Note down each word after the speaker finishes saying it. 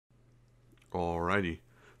Alrighty.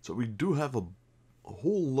 So we do have a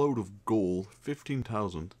whole load of gold,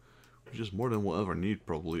 15,000, which is more than we'll ever need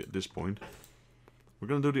probably at this point. We're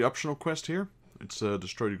gonna do the optional quest here. It's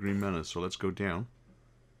destroy the Green Menace, so let's go down.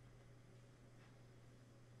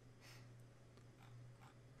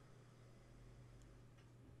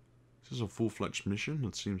 Is this a full-fledged mission?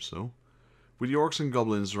 It seems so. With the orcs and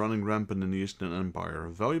goblins running rampant in the Eastern Empire,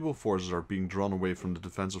 valuable forces are being drawn away from the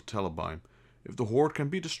defense of Talabheim. If the horde can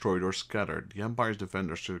be destroyed or scattered, the Empire's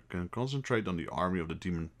defenders can concentrate on the army of the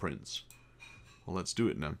Demon Prince. Well, let's do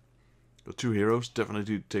it then. Got two heroes,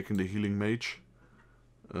 definitely taking the healing mage.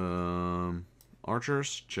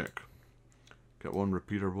 Archers, check. Get one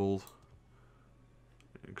repeater bolt.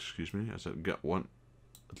 Excuse me, I said get one.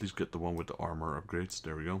 At least get the one with the armor upgrades.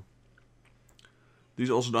 There we go. These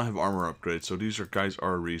also don't have armor upgrades, so these guys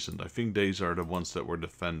are recent. I think these are the ones that were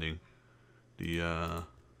defending the, at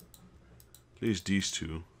least these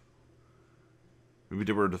two. Maybe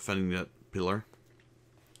they were defending that pillar.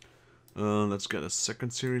 Let's get a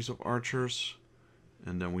second series of archers.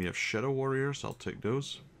 And then we have shadow warriors, I'll take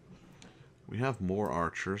those. We have more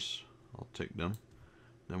archers, I'll take them.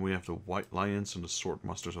 Then we have the white lions and the sword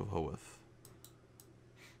masters of Hoeth.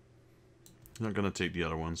 Not gonna take the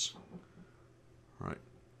other ones. Right.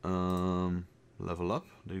 Level up.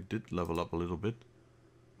 They did level up a little bit.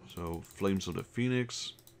 So, Flames of the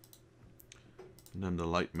Phoenix. And then the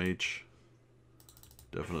Light Mage.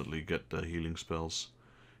 Definitely get the healing spells.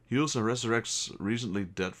 Heals and resurrects recently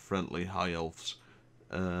dead friendly high elves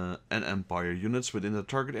and Empire units within the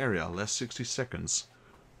target area. Last 60 seconds.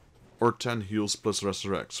 Or 10 heals plus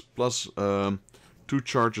resurrects. Plus 2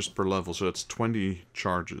 charges per level. So that's 20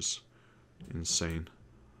 charges. Insane.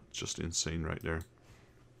 Just insane right there.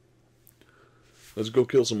 Let's go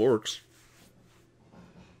kill some orcs.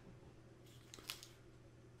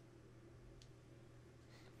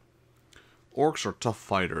 Orcs are tough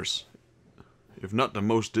fighters. If not the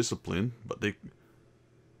most disciplined, but they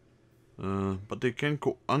can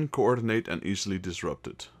uncoordinate and easily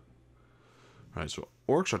disrupted. Right, so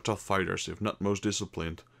orcs are tough fighters, if not most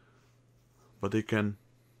disciplined, but they can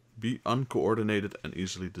be uncoordinated and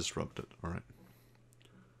easily disrupted. Alright.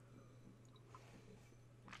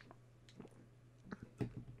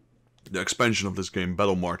 The expansion of this game,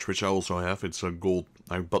 Battle March, which I also have, it's a gold.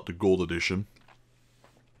 I bought the gold edition.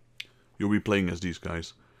 You'll be playing as these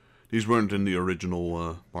guys. These weren't in the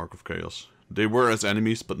original Mark of Chaos. They were as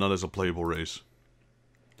enemies, but not as a playable race.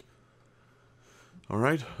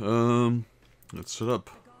 Alright, let's set up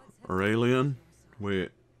Aurelian with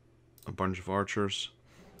a bunch of archers.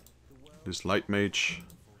 This light mage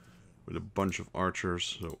with a bunch of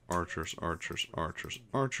archers. So archers, archers, archers,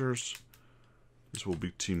 archers. This will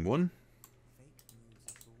be team 1.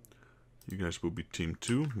 You guys will be team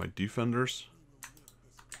 2, my defenders.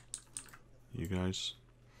 You guys.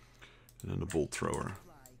 And then the bolt thrower.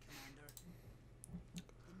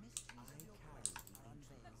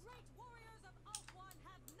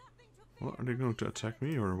 What, are they going to attack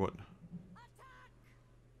me or what?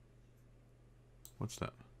 What's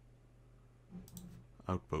that?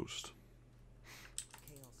 Outpost.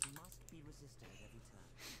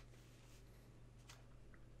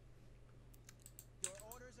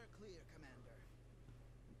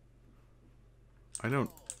 I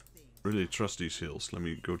don't really trust these hills. Let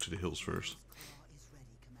me go to the hills first.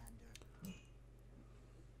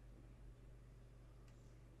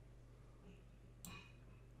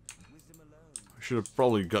 I should have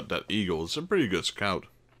probably got that eagle. It's a pretty good scout.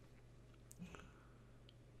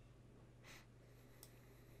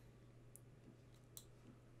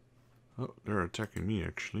 Oh, they're attacking me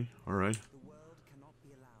actually. Alright.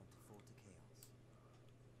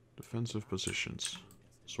 Defensive positions.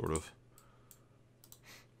 Sort of.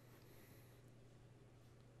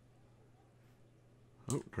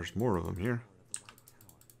 Oh, there's more of them here.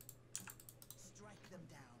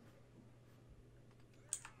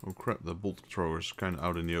 Oh crap, the bolt thrower is kind of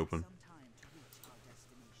out in the open.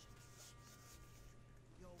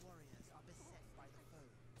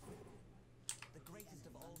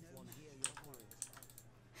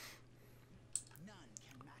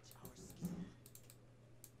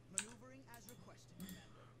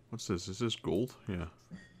 What's this? Is this gold? Yeah.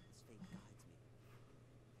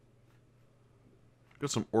 Got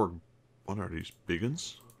some orc. What are these?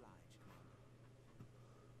 Biggins?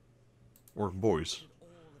 Orc boys.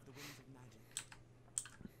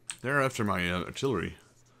 They're after my artillery.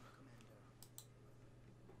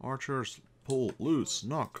 Archers, pull, loose,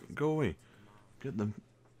 knock, go away. Get them.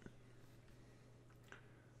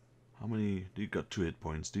 How many? You got 2 hit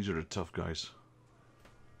points. These are the tough guys.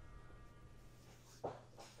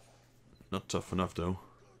 Not tough enough though.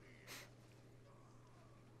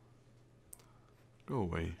 Go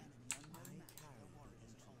away.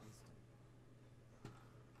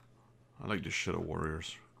 I like the Shadow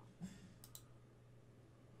Warriors.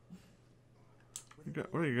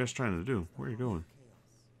 What are you guys trying to do? Where are you going?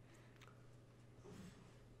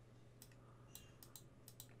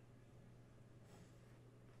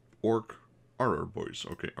 Orc Archer boys.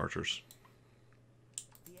 Okay, archers.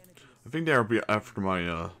 I think they'll be after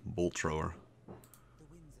my bolt thrower.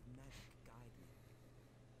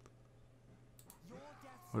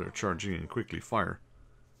 Oh, they're charging in quickly. Fire.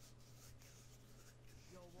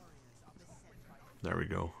 There we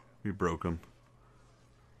go. We broke them.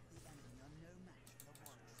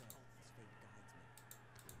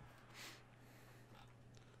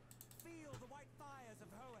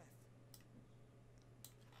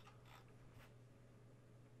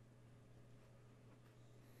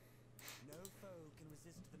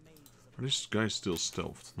 Are these guys still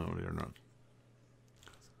stealthed? No, they are not.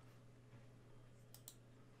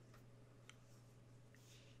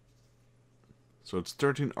 So it's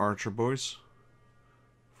 13 archer boys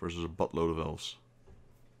versus a buttload of elves.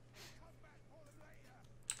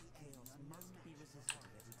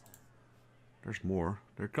 There's more.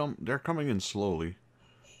 They're coming in slowly.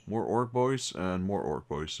 More orc boys and more orc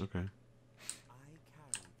boys. Okay.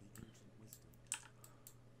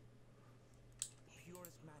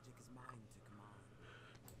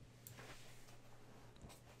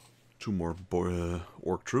 Two more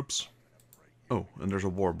orc troops. Oh, and there's a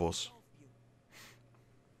war boss.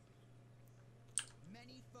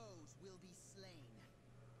 Many foes will be slain.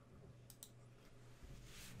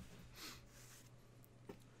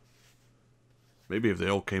 Maybe if they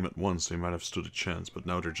all came at once, they might have stood a chance, but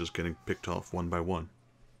now they're just getting picked off one by one.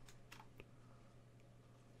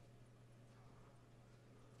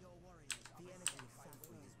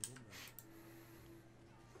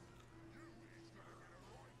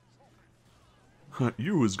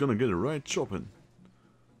 You is gonna get it right chopping.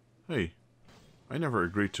 Hey, I never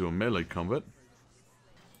agreed to a melee combat.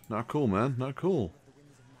 Not cool, man. Not cool.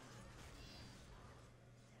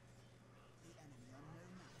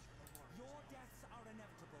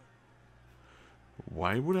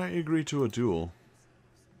 Why would I agree to a duel?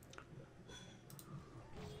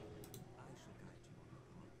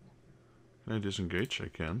 Can I disengage? I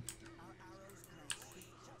can.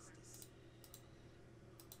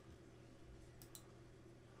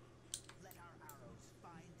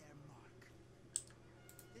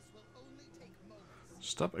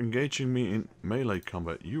 Stop engaging me in melee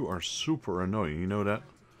combat. You are super annoying, you know that?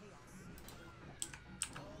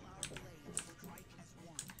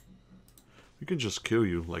 We can just kill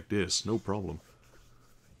you like this, no problem.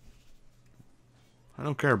 I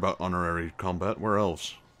don't care about honorary combat, we're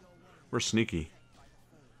elves. We're sneaky.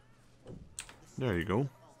 There you go.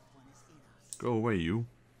 Go away, you.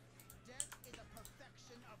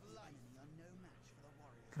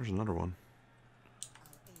 There's another one.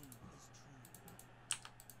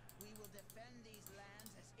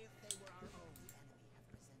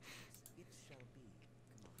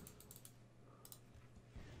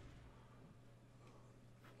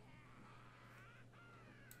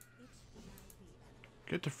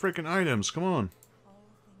 Get the freaking items, come on.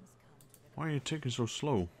 Why are you taking so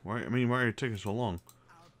slow? Why are you taking so long?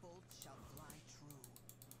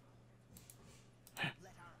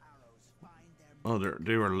 Oh,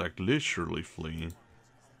 they were like literally fleeing.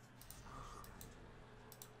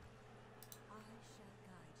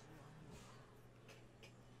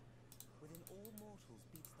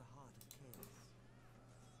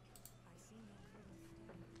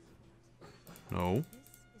 No.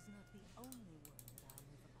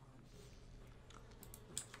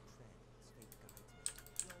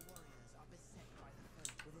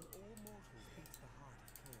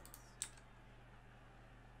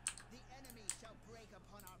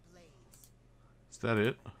 Is that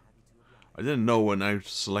it? I didn't know when I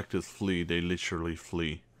selected flee, they literally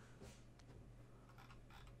flee.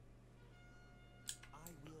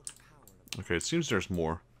 Okay, it seems there's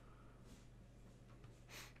more.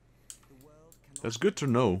 That's good to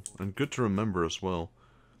know, and good to remember as well.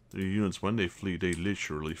 The units, when they flee, they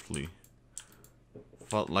literally flee.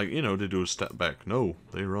 Felt like, you know, they do a step back. No,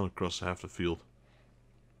 they run across half the field.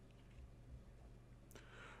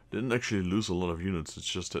 Didn't actually lose a lot of units, it's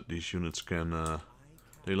just that these units can,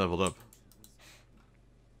 they leveled up.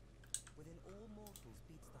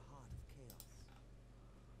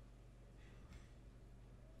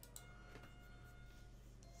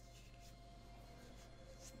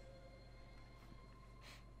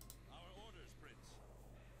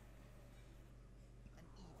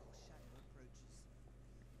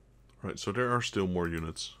 Right, so there are still more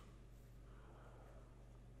units.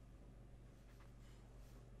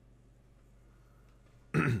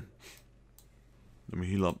 Let me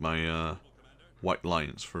heal up my white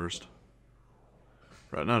lions first.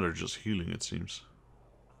 Right now they're just healing, it seems.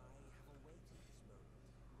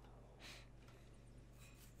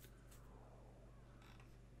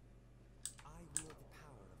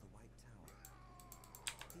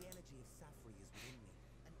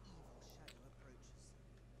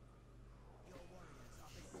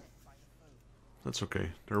 That's okay.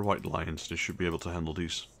 They're white lions. They should be able to handle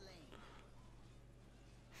these.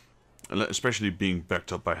 And especially being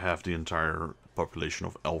backed up by half the entire population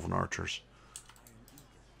of elven archers.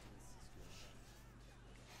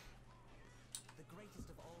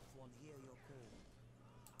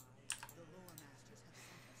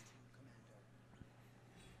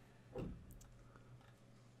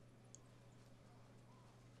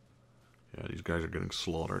 Yeah, these guys are getting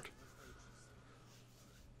slaughtered.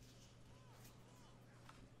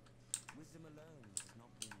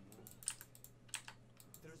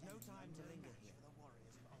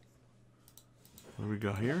 What do we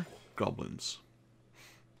got here? Goblins.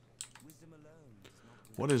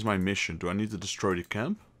 What is my mission? Do I need to destroy the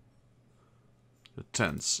camp? The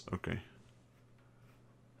tents, okay.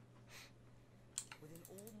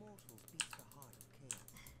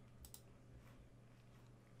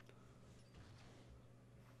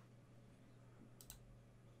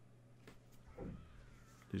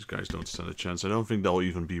 These guys don't stand a chance. I don't think they'll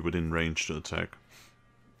even be within range to attack.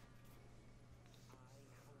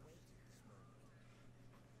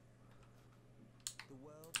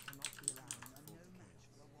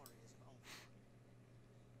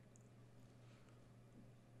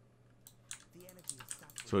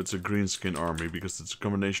 So it's a greenskin army because it's a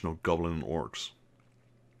combination of goblin and orcs.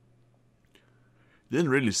 Didn't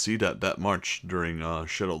really see that much during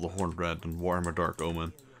Shadow of the Horned Red and Warhammer Dark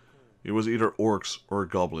Omen. It was either orcs or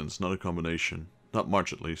goblins, not a combination. Not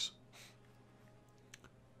much, at least.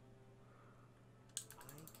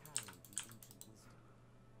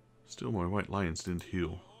 Still, my white lions didn't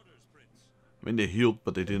heal. I mean, they healed,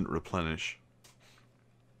 but they didn't replenish.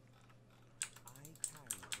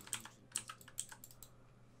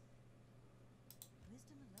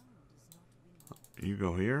 You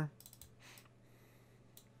go here.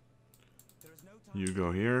 You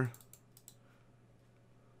go here.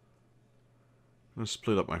 I'm gonna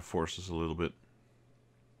split up my forces a little bit.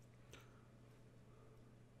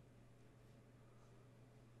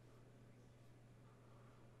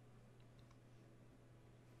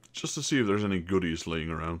 Just to see if there's any goodies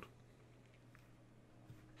laying around.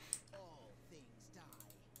 All things die.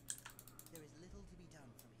 There is little to be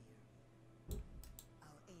done from here.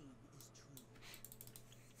 Our aim is true.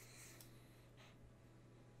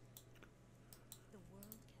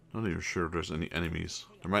 Not even sure if there's any enemies.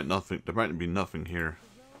 There might be nothing here.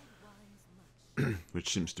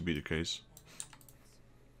 Which seems to be the case.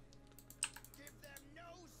 Give them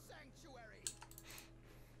no sanctuary.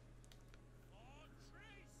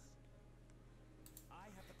 I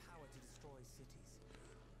have the power to destroy cities.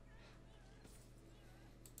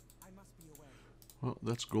 I must be aware. Well,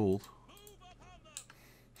 that's gold.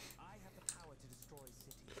 I have the power to destroy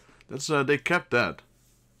cities. That's they kept that.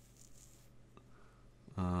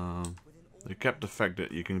 They kept the fact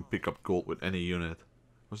that you can pick up gold with any unit.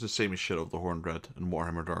 It was the same as Shadow of the Horned Red and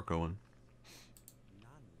Warhammer Dark Omen.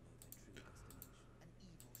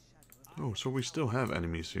 Oh, so we still have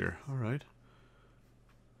enemies here. Alright.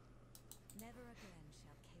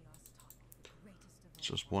 It's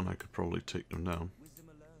just one, I could probably take them down. Wisdom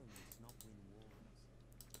alone does not win wars.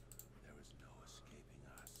 There is no escaping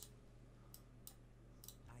us.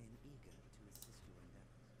 I am eager to assist your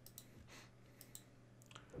endeavors.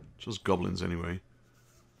 Just goblins anyway.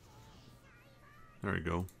 There we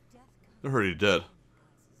go. They're already dead.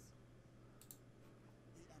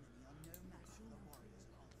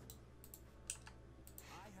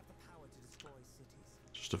 I have the power to destroy cities.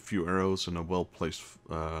 Just a few arrows and a well-placed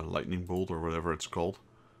lightning bolt or whatever it's called.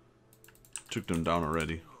 Took them down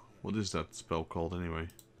already. What is that spell called anyway?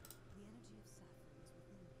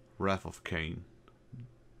 Wrath of Cain.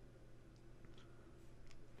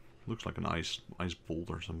 Looks like an ice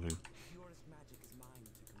bolt or something. Purest magic is mine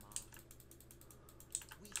to command.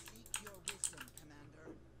 We seek your wisdom, Commander.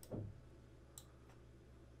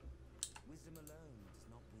 Wisdom alone does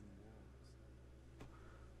not win wars.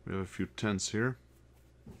 We have a few tents here.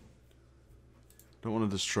 Don't want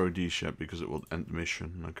to destroy these yet because it will end the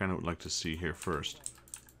mission. And I kind of would like to see here first.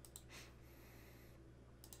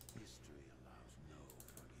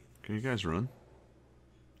 Can you guys run?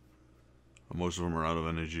 Oh, most of them are out of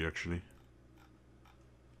energy actually.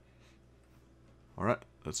 Alright,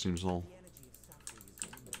 that seems all. The energy of suffering is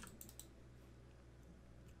limited.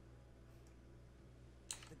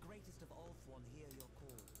 The greatest of all one hear your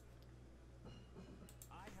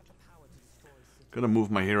Gonna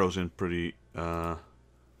move my heroes in pretty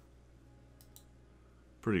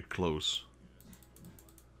close.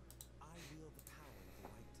 I wield the power of the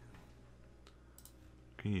White Tower.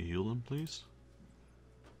 Can you heal them, please?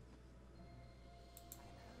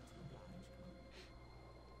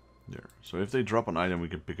 There. So if they drop an item, we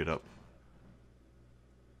can pick it up.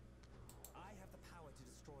 I have the power to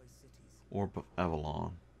destroy cities. Orb of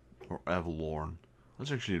Avalon. Or Avalorn.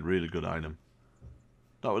 That's actually a really good item.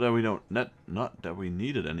 Not that we don't not that we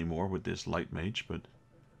need it anymore with this light mage, but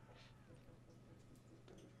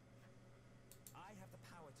I have the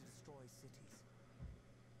power to destroy cities.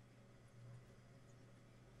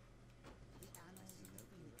 The annals of the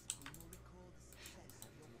Phoenix King will record the success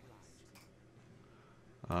of your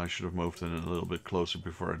quest. I should have moved in a little bit closer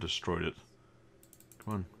before I destroyed it.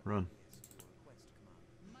 Come on, run.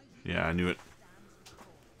 Yeah, I knew it.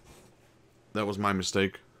 That was my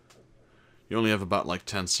mistake. You only have about like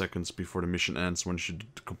 10 seconds before the mission ends when you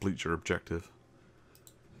should complete your objective.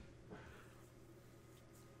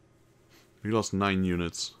 We lost 9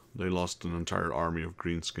 units. They lost an entire army of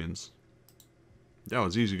greenskins. That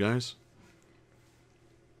was easy, guys.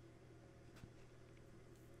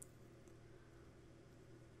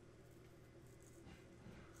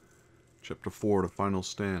 Chapter 4, the final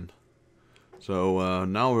stand. So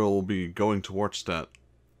now we'll be going towards that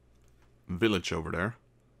village over there.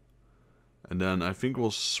 And then I think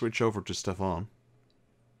we'll switch over to Stefan.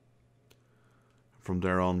 From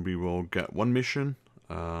there on we will get one mission,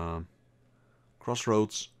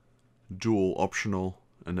 Crossroads, duel optional,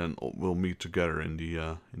 and then we'll meet together in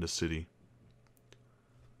the city.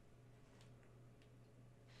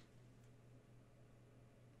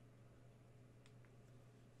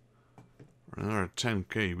 Another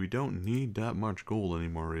 10k. We don't need that much gold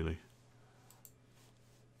anymore, really.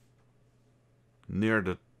 Near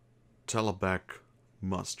the Teleback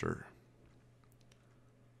muster.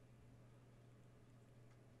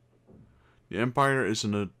 The Empire is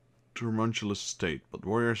in a tumultuous state, but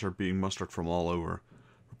warriors are being mustered from all over,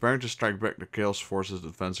 preparing to strike back the Chaos forces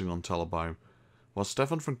advancing on Telebaim. While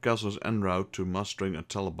Stefan von Kessel is en route to mustering at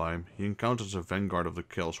Telebaim, he encounters a vanguard of the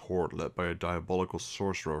Chaos horde led by a diabolical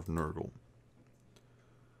sorcerer of Nurgle.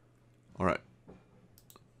 Alright.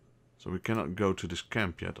 So we cannot go to this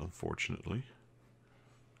camp yet, unfortunately.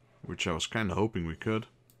 Which I was kind of hoping we could.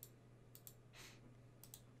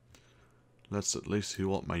 Let's at least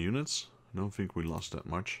heal up my units. I don't think we lost that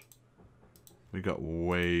much. We got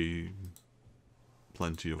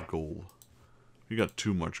plenty of gold. We got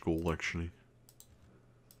too much gold, actually.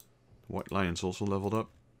 The White Lions also leveled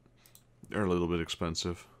up. They're a little bit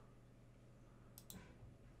expensive.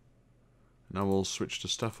 Now we'll switch to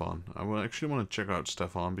Stefan. I actually want to check out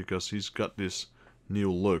Stefan because he's got this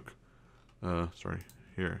new look.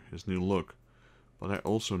 Here, his new look. But I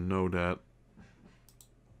also know that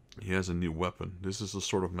he has a new weapon. This is the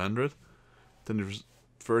Sword of Mandred. Then there's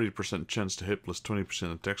 30% chance to hit plus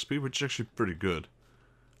 20% attack speed, which is actually pretty good.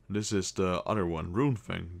 This is the other one, Rune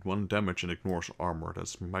Fang. 1 damage and ignores armor.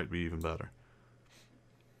 That might be even better.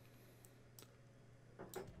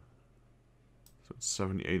 So it's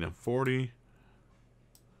 78 and 40.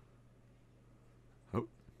 Oh.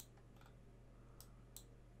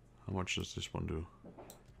 How much does this one do?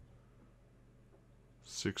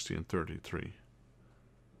 60 and 33.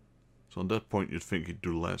 So on that point you'd think he'd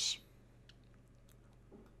do less.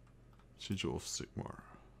 Sigil of Sigmar.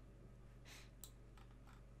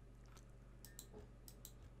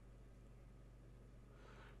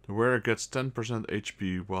 The wearer gets 10%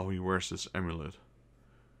 HP while he wears this amulet.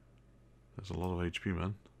 That's a lot of HP,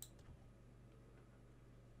 man.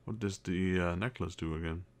 What does the necklace do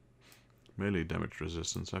again? Melee damage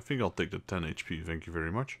resistance. I think I'll take the 10 HP, thank you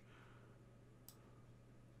very much.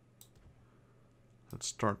 Let's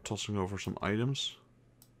start tossing over some items.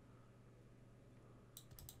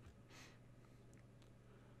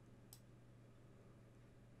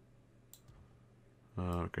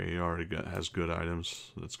 Okay, he already has good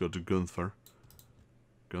items. Let's go to Gunther.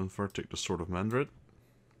 Gunther, take the Sword of Mandred.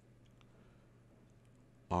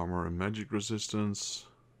 Armor and magic resistance.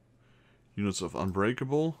 Units of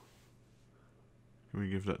Unbreakable. Can we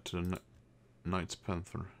give that to the Knight's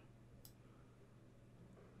Panther?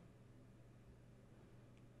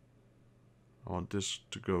 I want this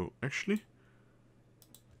to go... Actually,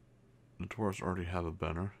 the dwarves already have a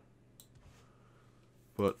banner.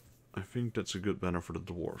 But I think that's a good banner for the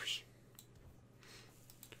dwarves.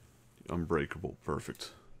 The Unbreakable,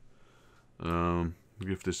 perfect.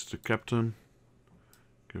 Give this to the captain.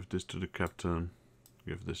 Give this to the captain.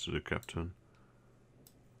 Give this to the captain.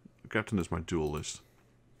 The captain is my duelist.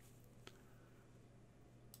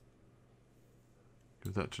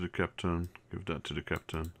 Give that to the captain. Give that to the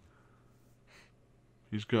captain.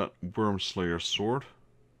 He's got Worm Slayer sword.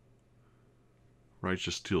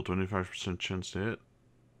 Righteous Steel, 25% chance to hit.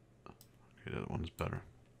 Okay, that one's better.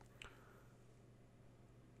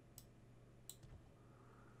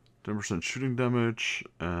 10% shooting damage,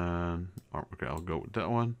 and okay, I'll go with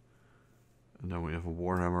that one. And then we have a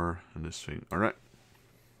Warhammer and this thing. Alright.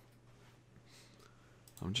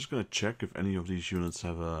 I'm just gonna check if any of these units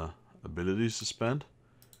have abilities to spend.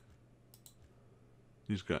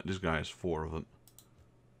 This guy has 4 of them.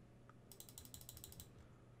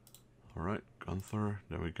 Alright, Gunther.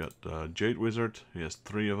 Then we got Jade Wizard. He has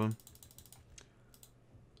 3 of them.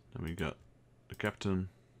 Then we got the Captain.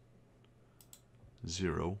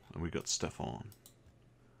 0. And we got Stefan.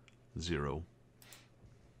 0.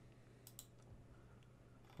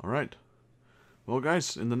 Alright. Well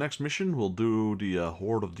guys, in the next mission we'll do the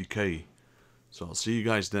Horde of Decay. So I'll see you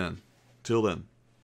guys then. Till then.